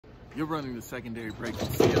You're running the secondary break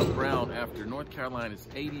with CL Brown after North Carolina's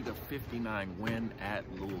 80-59 win at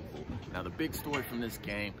Louisville. Now, the big story from this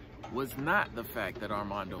game was not the fact that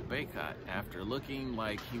Armando Bacot, after looking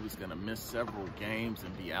like he was going to miss several games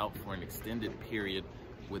and be out for an extended period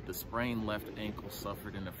with the sprained left ankle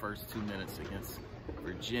suffered in the first 2 minutes against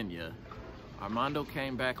Virginia, Armando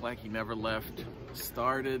came back like he never left,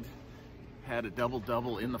 started, had a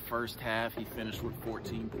double-double in the first half. He finished with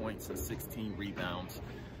 14 points and 16 rebounds,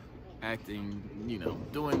 acting,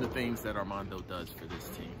 doing the things that Armando does for this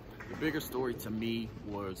team. The bigger story to me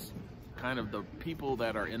was kind of the people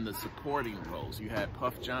that are in the supporting roles. You had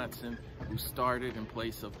Puff Johnson, who started in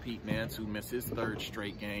place of Pete Nance, who missed his third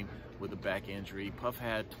straight game with a back injury. Puff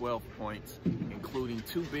had 12 points, including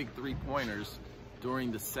 2 big three-pointers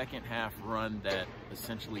during the second half run that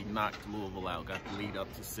essentially knocked Louisville out, got the lead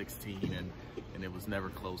up to 16, and it was never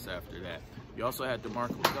close after that. You also had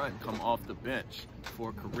DeMarco Dunn come off the bench for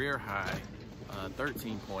a career high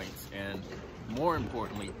 13 points, and more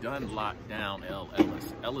importantly, Dunn locked down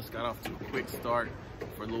Ellis. Ellis got off to a quick start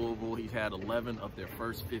for Louisville. He had 11 of their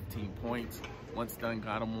first 15 points. Once Dunn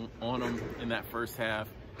got on him in that first half,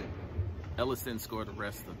 Ellis didn't score the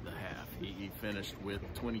rest of the half. He finished with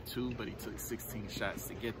 22, but he took 16 shots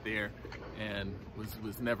to get there and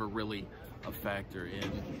was never really a factor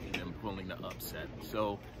in them pulling the upset.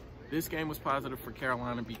 So this game was positive for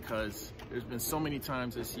Carolina because there's been so many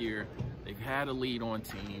times this year they've had a lead on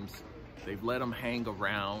teams. They've let them hang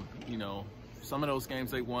around. Some of those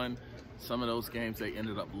games they won, some of those games they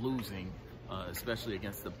ended up losing, especially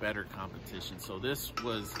against the better competition. So this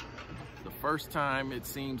was the first time it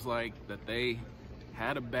seems like that they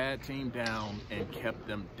had a bad team down and kept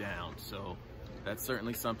them down. So that's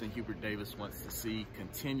certainly something Hubert Davis wants to see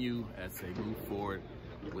continue as they move forward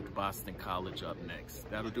with Boston College up next.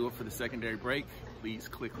 That'll do it for the secondary break. Please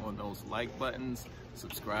click on those like buttons.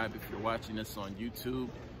 Subscribe if you're watching this on YouTube.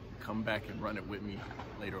 Come back and run it with me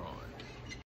later on.